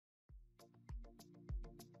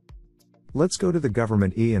Let's go to the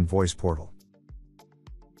government e-Invoice portal.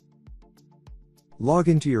 Log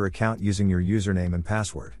into your account using your username and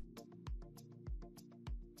password.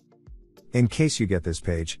 In case you get this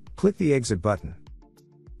page, click the Exit button.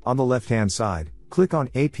 On the left-hand side, click on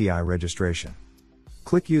API Registration.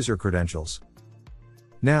 Click User Credentials.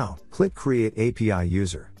 Now, click Create API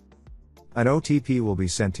User. An OTP will be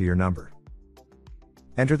sent to your number.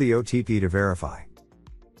 Enter the OTP to verify.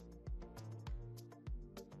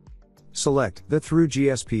 Select the Through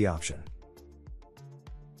GSP option.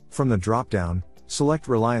 From the drop-down, select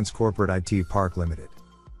Reliance Corporate IT Park Limited.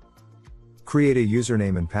 Create a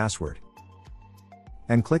username and password.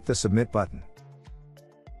 And click the Submit button.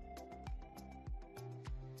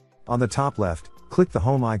 On the top left, click the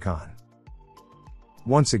Home icon.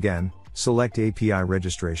 Once again, select API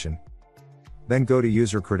Registration. Then go to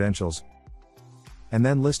User Credentials. And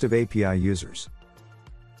then List of API Users.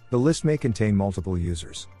 The list may contain multiple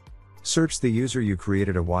users. Search the user you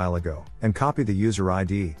created a while ago, and copy the user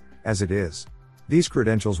ID, as it is. These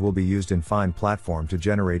credentials will be used in Fynd platform to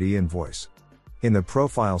generate e-Invoice. In the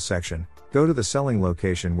Profile section, go to the selling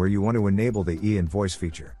location where you want to enable the e-Invoice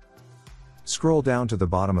feature. Scroll down to the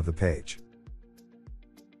bottom of the page.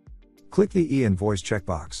 Click the e-Invoice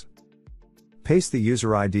checkbox. Paste the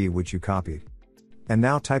user ID which you copied. And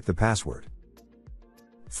now type the password.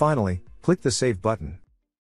 Finally, click the Save button.